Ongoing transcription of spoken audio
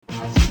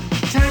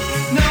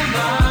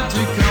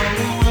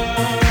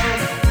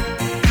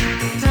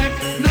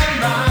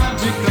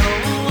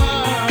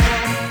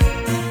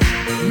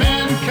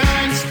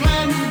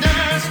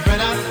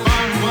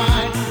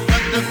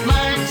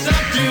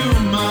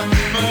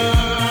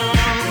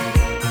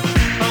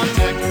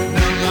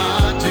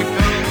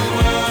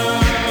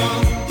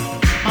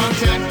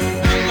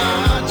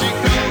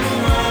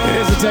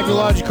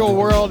technological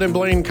world, and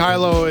Blaine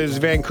Kyllo is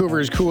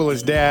Vancouver's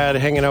coolest dad,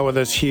 hanging out with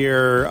us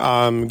here.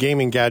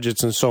 Gaming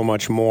gadgets and so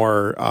much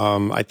more.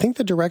 I think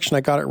the direction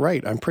I got it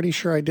right. I'm pretty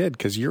sure I did,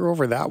 because you're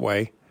over that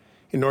way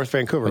in North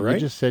Vancouver, but right?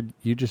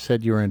 You just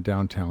said you were in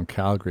downtown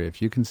Calgary.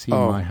 If you can see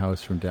my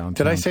house from downtown,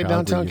 did I say Calgary,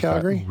 downtown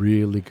Calgary? Got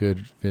really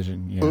good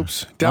vision. Yeah.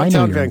 Oops,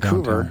 downtown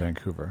Vancouver. Downtown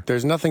Vancouver.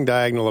 There's nothing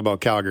diagonal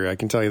about Calgary. I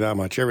can tell you that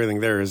much. Everything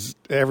there is,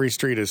 every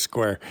street is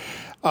square.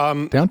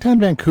 Downtown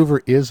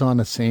Vancouver is on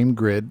the same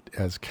grid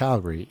as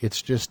Calgary.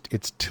 It's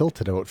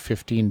tilted out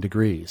 15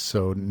 degrees.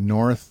 So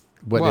north.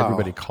 What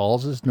everybody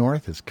calls as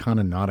north is kind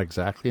of not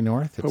exactly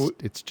north.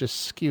 It's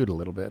just skewed a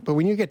little bit. But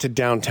when you get to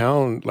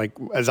downtown, like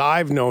as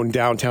I've known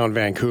downtown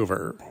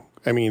Vancouver,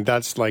 I mean,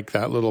 that's like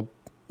that little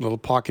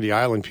pockety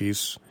island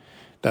piece.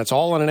 That's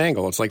all on an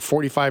angle. It's like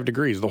 45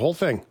 degrees, the whole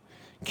thing.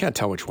 You can't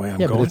tell which way I'm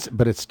going.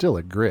 But it's still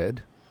a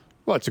grid.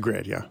 Well, it's a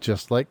grid, yeah.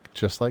 Just like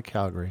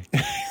Calgary.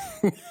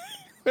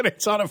 But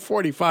it's on a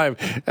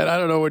 45, and I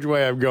don't know which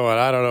way I'm going.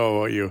 I don't know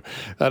about you.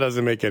 That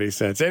doesn't make any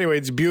sense. Anyway,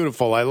 it's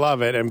beautiful. I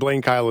love it. And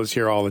Blaine Kyllo is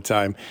here all the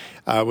time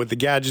with the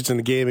gadgets and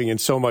the gaming and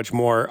so much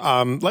more.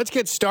 Let's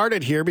get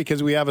started here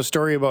because we have a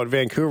story about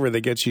Vancouver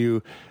that gets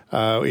you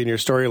in your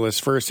story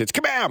list first. It's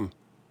Kabam!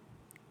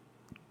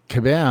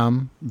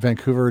 Kabam,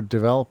 Vancouver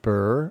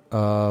developer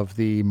of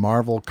the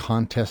Marvel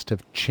Contest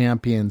of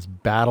Champions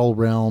Battle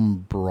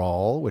Realm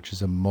Brawl, which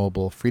is a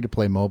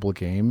free-to-play mobile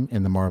game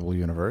in the Marvel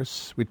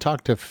Universe. We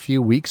talked a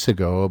few weeks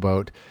ago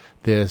about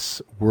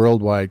this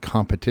worldwide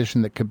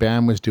competition that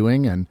Kabam was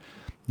doing, and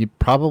you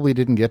probably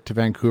didn't get to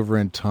Vancouver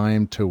in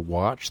time to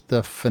watch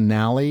the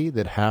finale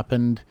that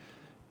happened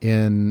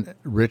in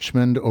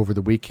Richmond over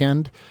the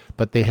weekend,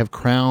 but they have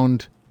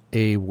crowned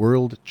a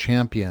world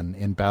champion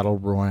in Battle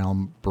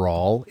Royale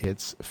Brawl.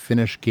 It's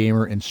Finnish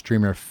gamer and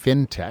streamer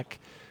Fintech,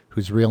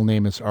 whose real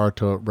name is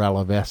Arto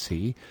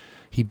Ralavesi.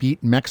 He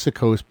beat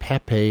Mexico's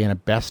Pepe in a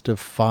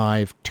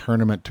best-of-5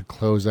 tournament to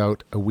close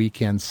out a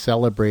weekend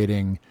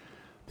celebrating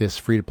this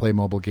free-to-play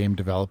mobile game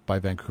developed by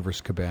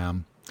Vancouver's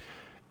Kabam.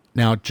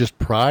 Now, just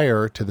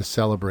prior to the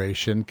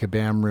celebration,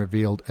 Kabam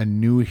revealed a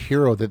new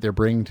hero that they're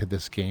bringing to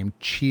this game.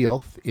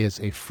 Chilth is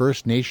a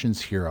First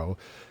Nations hero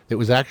that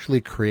was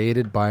actually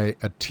created by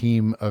a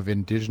team of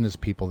indigenous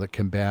people that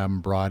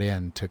Kabam brought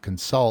in to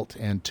consult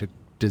and to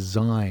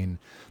design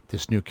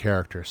this new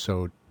character.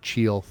 So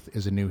Chilth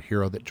is a new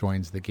hero that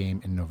joins the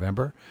game in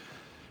November.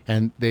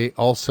 And they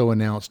also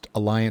announced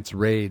Alliance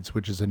Raids,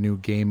 which is a new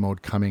game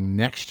mode coming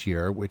next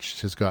year,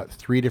 which has got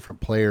 3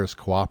 different players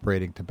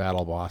cooperating to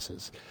battle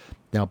bosses.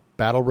 Now,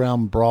 Battle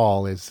Realm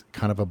Brawl is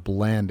kind of a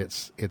blend.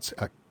 It's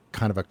a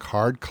kind of a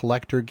card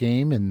collector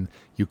game, and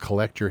you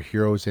collect your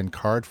heroes in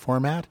card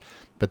format,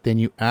 but then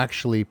you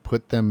actually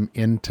put them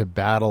into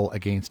battle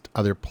against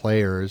other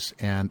players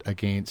and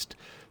against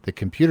the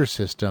computer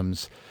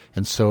systems.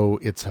 And so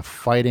it's a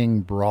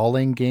fighting,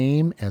 brawling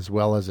game as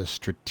well as a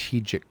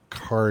strategic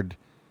card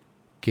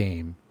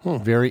game.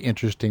 Very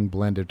interesting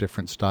blend of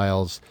different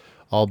styles,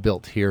 all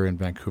built here in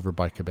Vancouver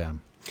by Kabam.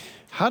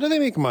 How do they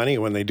make money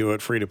when they do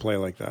it free to play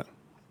like that?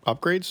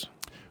 Upgrades?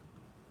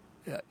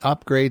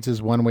 Upgrades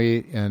is one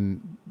way,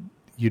 and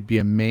you'd be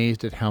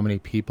amazed at how many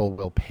people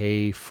will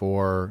pay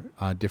for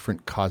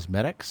different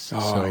cosmetics.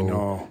 I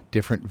know.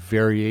 Different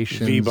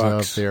variations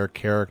V-Bucks. of their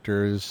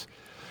characters.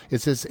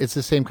 It's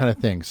the same kind of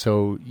thing.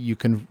 So you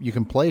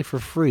can play for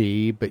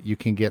free, but you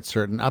can get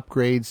certain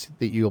upgrades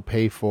that you'll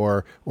pay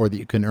for or that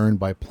you can earn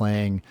by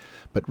playing.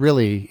 But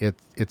really,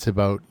 it's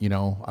about,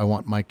 I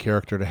want my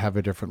character to have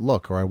a different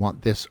look, or I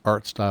want this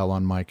art style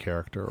on my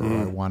character, or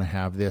I want to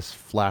have this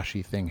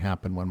flashy thing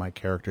happen when my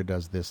character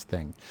does this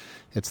thing.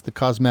 It's the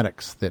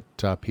cosmetics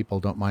that people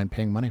don't mind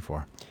paying money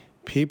for.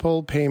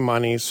 People pay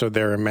money so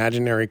their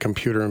imaginary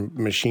computer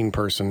machine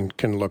person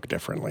can look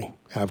differently,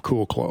 have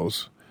cool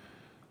clothes,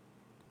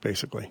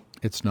 basically.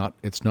 It's not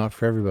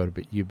for everybody,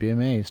 but you'd be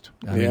amazed.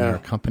 I mean, there are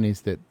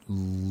companies that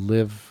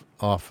live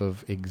off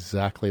of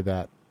exactly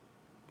that.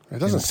 It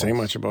doesn't say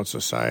much about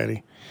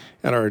society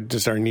and our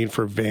need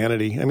for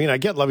vanity. I mean, I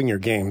get loving your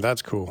game.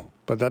 That's cool.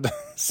 But that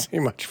doesn't say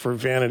much for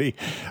vanity.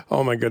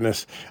 Oh, my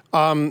goodness.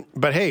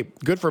 But hey,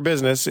 good for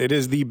business. It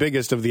is the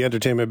biggest of the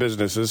entertainment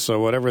businesses.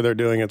 So whatever they're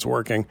doing, it's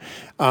working.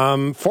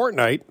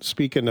 Fortnite,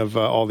 speaking of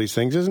all these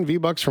things, isn't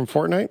V-Bucks from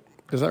Fortnite?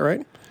 Is that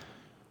right?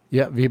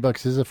 Yeah,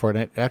 V-Bucks is a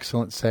Fortnite.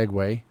 Excellent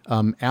segue.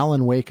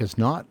 Alan Wake is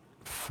not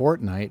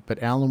Fortnite,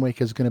 but Alan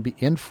Wake is going to be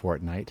in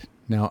Fortnite.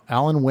 Now,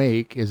 Alan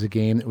Wake is a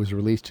game that was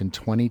released in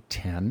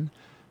 2010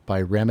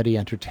 by Remedy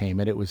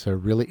Entertainment. It was a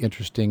really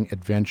interesting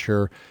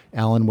adventure.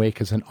 Alan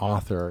Wake is an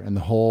author, and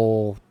the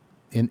whole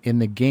in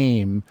the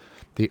game,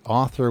 the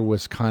author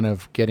was kind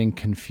of getting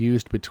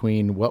confused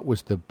between what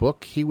was the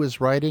book he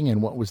was writing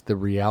and what was the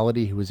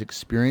reality he was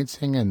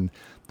experiencing, and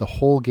the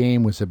whole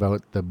game was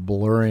about the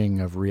blurring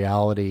of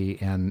reality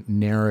and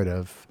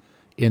narrative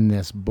in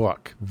this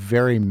book.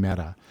 Very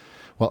meta.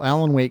 Well,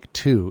 Alan Wake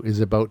 2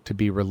 is about to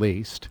be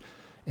released,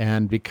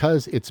 and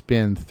because it's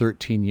been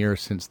 13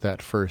 years since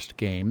that first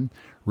game,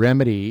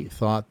 Remedy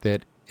thought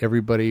that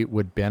everybody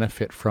would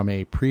benefit from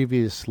a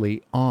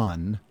previously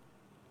on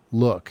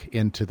look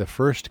into the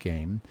first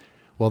game,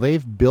 well,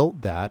 they've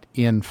built that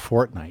in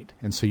Fortnite.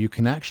 And so you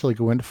can actually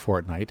go into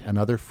Fortnite,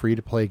 another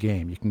free-to-play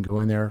game. You can go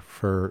in there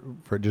for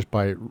just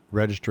by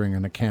registering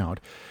an account.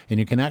 And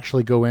you can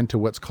actually go into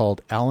what's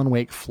called Alan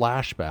Wake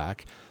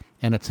Flashback.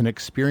 And it's an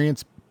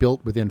experience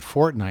built within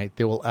Fortnite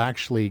that will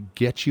actually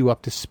get you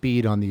up to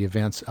speed on the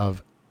events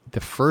of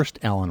the first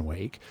Alan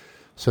Wake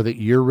so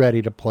that you're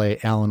ready to play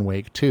Alan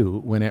Wake 2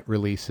 when it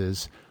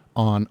releases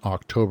on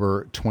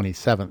October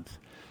 27th.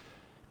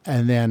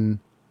 And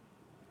then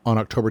on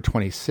October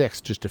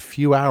 26th, just a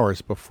few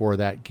hours before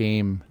that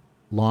game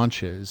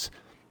launches,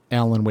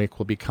 Alan Wake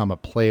will become a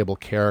playable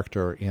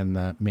character in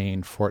the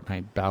main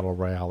Fortnite Battle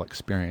Royale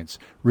experience.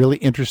 Really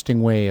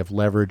interesting way of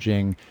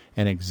leveraging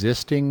an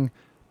existing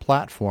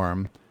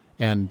platform.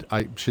 And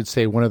I should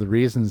say one of the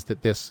reasons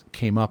that this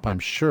came up, I'm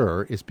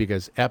sure, is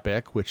because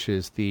Epic, which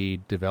is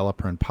the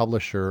developer and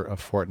publisher of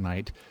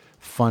Fortnite,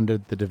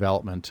 funded the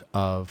development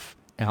of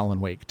Alan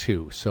Wake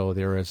 2. So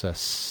there is a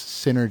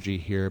synergy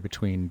here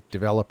between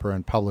developer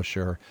and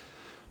publisher,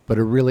 but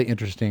a really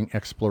interesting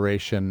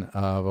exploration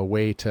of a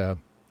way to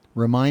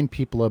remind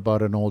people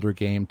about an older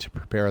game to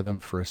prepare them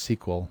for a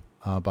sequel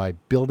by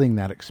building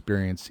that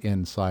experience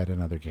inside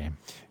another game.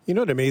 You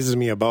know what amazes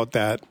me about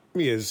that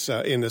is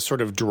in this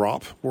sort of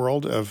drop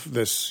world of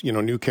this,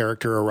 new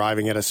character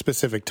arriving at a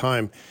specific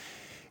time.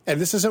 And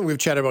this is something we've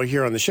chatted about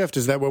here on The Shift,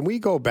 is that when we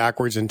go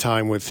backwards in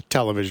time with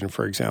television,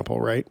 for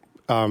example, right?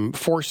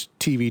 Forced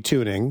TV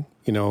tuning,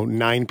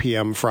 9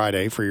 p.m.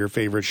 Friday for your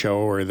favorite show,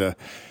 or the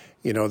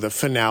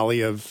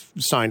finale of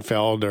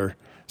Seinfeld or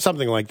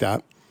something like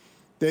that.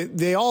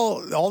 They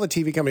all the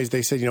TV companies,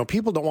 they said,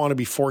 people don't want to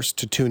be forced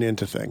to tune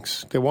into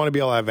things. They want to be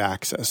able to have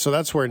access. So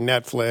that's where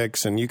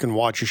Netflix and you can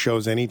watch your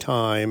shows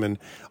anytime and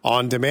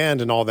on demand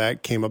and all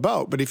that came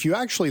about. But if you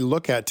actually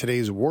look at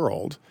today's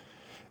world,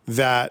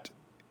 that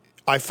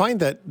I find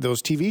that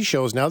those TV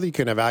shows, now that you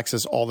can have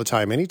access all the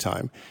time,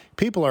 anytime,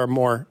 people are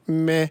more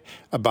meh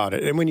about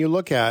it. And when you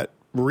look at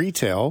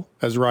retail,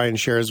 as Ryan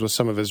shares with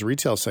some of his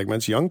retail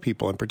segments, young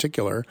people in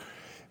particular,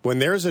 when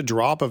there's a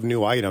drop of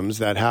new items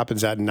that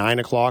happens at 9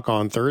 o'clock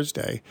on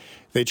Thursday,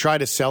 they try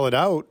to sell it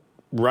out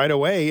right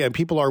away, and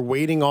people are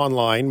waiting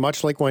online,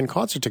 much like when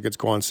concert tickets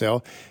go on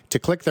sale, to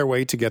click their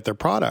way to get their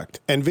product.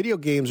 And video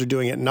games are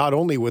doing it not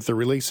only with the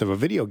release of a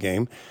video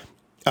game,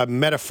 a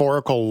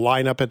metaphorical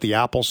lineup at the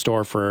Apple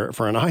Store for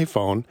an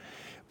iPhone,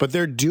 but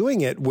they're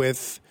doing it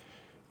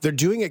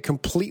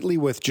completely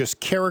with just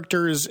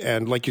characters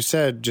and, like you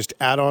said, just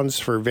add-ons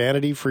for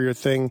vanity for your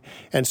thing.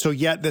 And so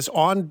yet this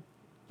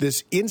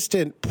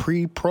instant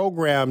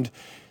pre-programmed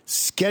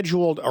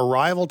scheduled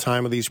arrival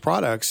time of these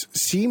products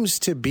seems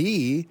to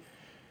be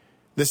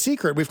the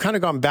secret. We've kind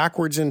of gone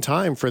backwards in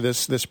time for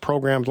this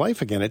programmed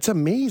life again. It's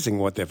amazing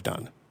what they've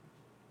done.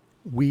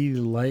 We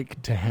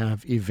like to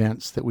have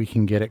events that we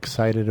can get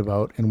excited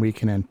about and we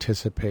can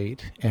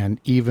anticipate.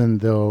 And even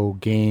though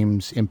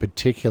games in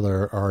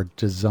particular are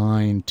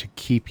designed to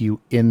keep you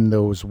in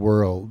those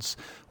worlds,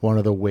 one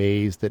of the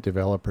ways that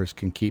developers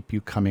can keep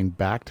you coming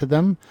back to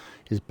them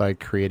is by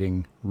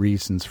creating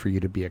reasons for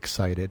you to be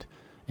excited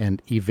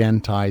and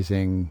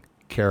eventizing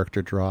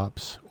character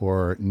drops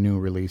or new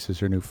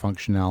releases or new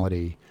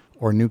functionality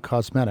or new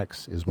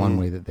cosmetics is one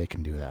way that they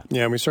can do that.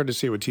 Yeah, and we started to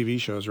see it with TV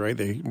shows, right?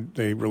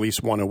 They release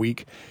one a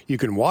week. You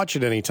can watch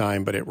it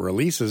anytime, but it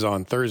releases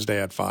on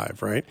Thursday at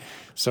 5, right?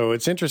 So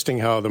it's interesting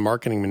how the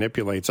marketing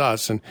manipulates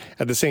us. And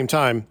at the same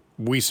time,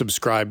 we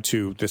subscribe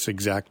to this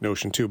exact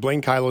notion too.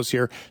 Blaine Kyllo's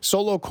here,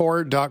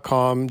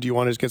 solocore.com. Do you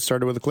want to just get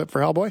started with a clip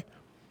for Hellboy?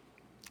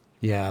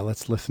 Yeah,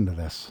 let's listen to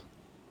this.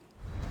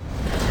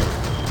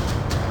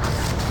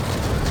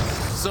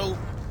 So,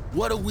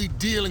 what are we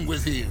dealing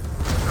with here?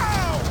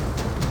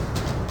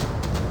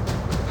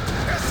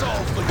 That's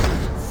all for you.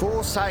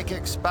 4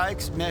 psychic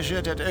spikes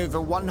measured at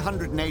over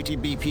 180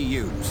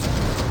 BPUs.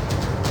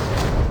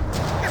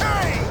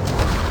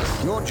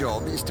 Hey! Your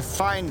job is to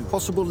find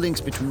possible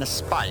links between the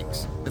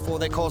spikes before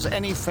they cause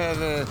any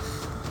further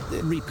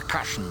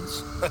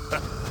repercussions.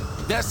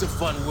 That's a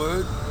fun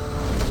word.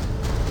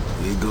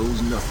 Here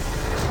goes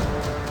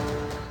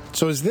nothing.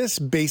 So is this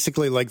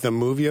basically like the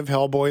movie of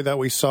Hellboy that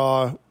we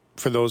saw,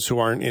 for those who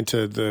aren't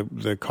into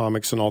the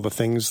comics and all the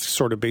things,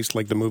 sort of based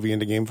like the movie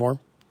into game form?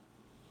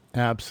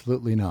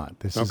 Absolutely not.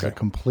 This is a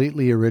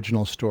completely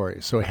original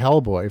story. So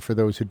Hellboy, for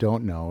those who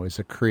don't know, is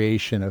a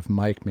creation of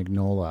Mike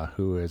Mignola,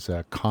 who is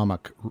a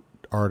comic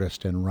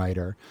artist and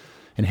writer.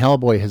 And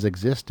Hellboy has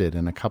existed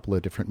in a couple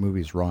of different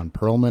movies. Ron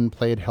Perlman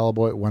played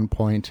Hellboy at one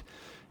point,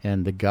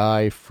 and the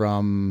guy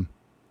from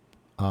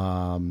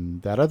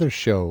that other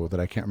show that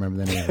I can't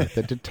remember the name of,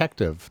 the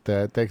detective,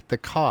 the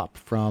cop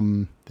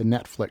from the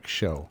Netflix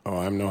show. Oh,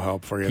 I'm no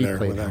help for you there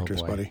with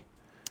actors, buddy.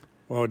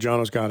 Well,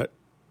 Jono's got it.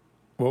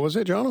 What was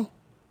it, Jono?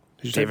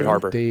 David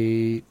Harbour.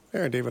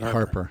 David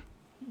Harbour.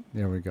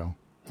 There we go.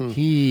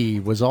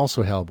 He was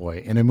also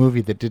Hellboy in a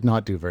movie that did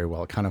not do very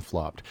well. It kind of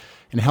flopped.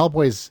 And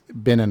Hellboy's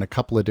been in a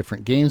couple of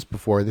different games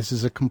before. This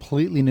is a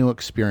completely new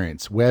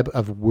experience. Web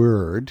of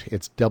Wyrd.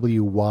 It's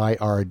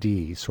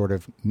W-Y-R-D. Sort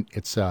of,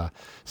 it's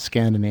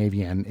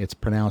Scandinavian. It's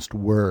pronounced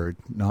word,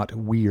 not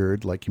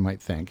weird like you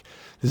might think.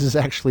 This is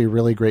actually a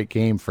really great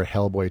game for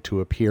Hellboy to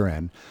appear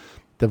in.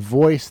 The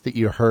voice that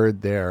you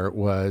heard there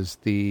was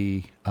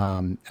the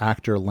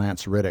actor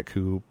Lance Riddick,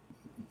 who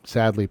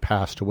sadly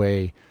passed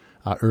away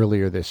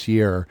earlier this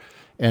year,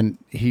 and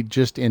he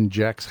just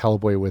injects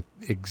Hellboy with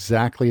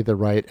exactly the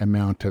right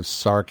amount of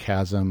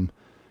sarcasm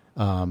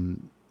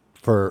for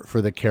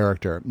the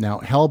character. Now,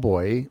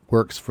 Hellboy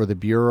works for the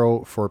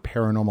Bureau for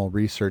Paranormal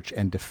Research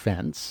and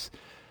Defense,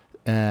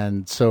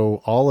 and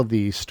so all of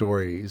these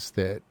stories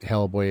that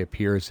Hellboy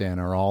appears in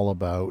are all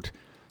about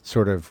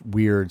sort of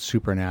weird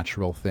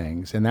supernatural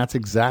things, and that's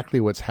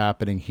exactly what's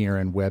happening here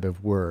in Web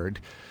of Wyrd.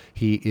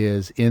 He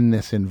is in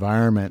this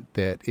environment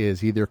that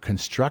is either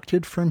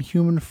constructed from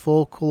human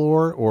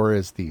folklore or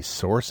is the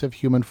source of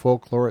human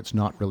folklore. It's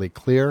not really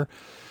clear.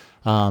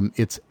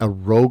 It's a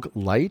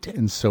roguelite,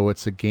 and so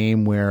it's a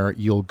game where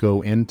you'll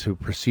go into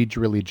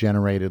procedurally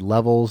generated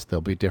levels.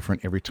 They'll be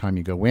different every time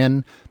you go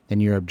in,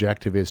 and your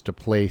objective is to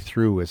play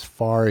through as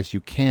far as you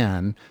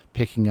can,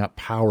 picking up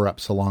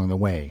power-ups along the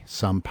way.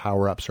 Some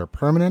power-ups are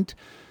permanent.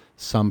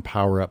 Some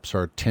power-ups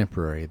are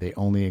temporary. They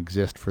only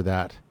exist for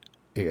that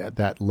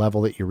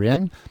level that you're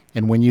in,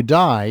 and when you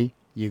die,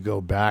 you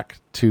go back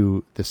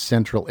to the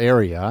central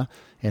area,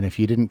 and if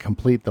you didn't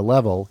complete the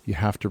level, you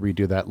have to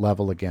redo that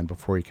level again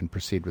before you can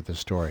proceed with the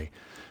story.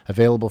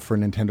 Available for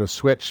Nintendo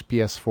Switch,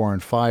 PS4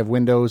 and 5,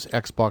 Windows,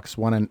 Xbox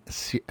One, and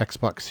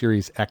Xbox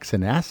Series X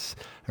and S.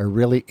 A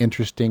really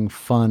interesting,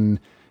 fun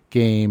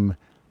game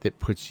that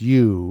puts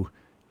you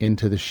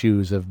into the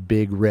shoes of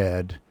Big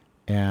Red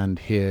and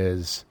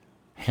his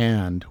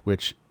hand,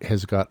 which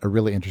has got a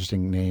really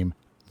interesting name,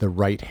 The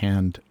Right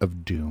Hand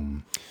of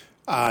Doom.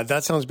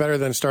 That sounds better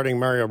than starting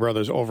Mario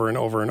Brothers over and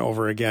over and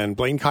over again.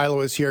 Blaine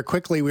Kyllo is here.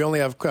 Quickly, we only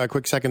have a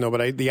quick second, though,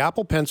 but the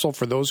Apple Pencil,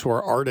 for those who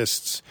are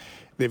artists,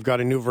 they've got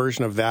a new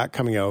version of that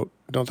coming out,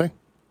 don't they?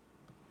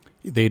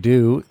 They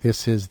do.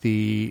 This is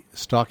the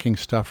stocking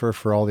stuffer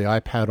for all the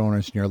iPad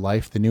owners in your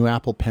life. The new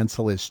Apple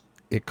Pencil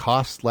it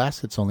costs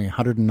less. It's only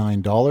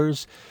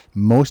 $109.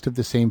 Most of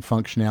the same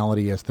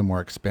functionality as the more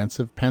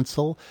expensive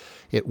pencil.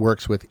 It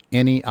works with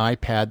any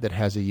iPad that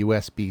has a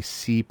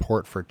USB-C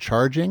port for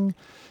charging.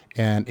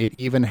 And it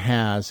even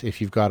has,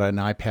 if you've got an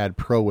iPad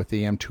Pro with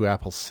the M2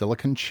 Apple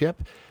Silicon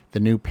chip,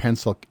 the new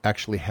pencil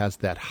actually has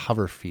that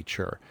hover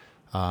feature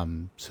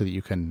so that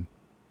you can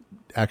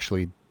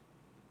actually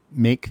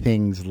make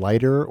things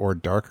lighter or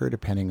darker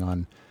depending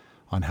on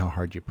how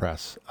hard you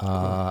press.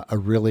 A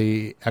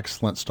really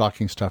excellent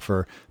stocking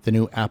stuffer. The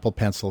new Apple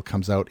Pencil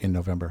comes out in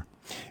November.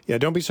 Yeah,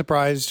 don't be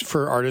surprised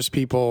for artist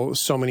people.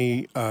 So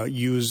many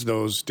use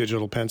those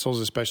digital pencils,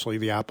 especially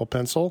the Apple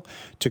Pencil,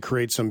 to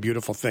create some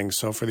beautiful things.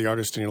 So for the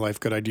artist in your life,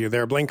 good idea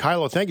there. Blaine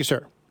Kyllo, thank you,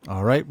 sir.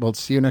 All right. Well,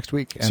 see you next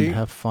week, and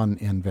have fun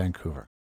in Vancouver.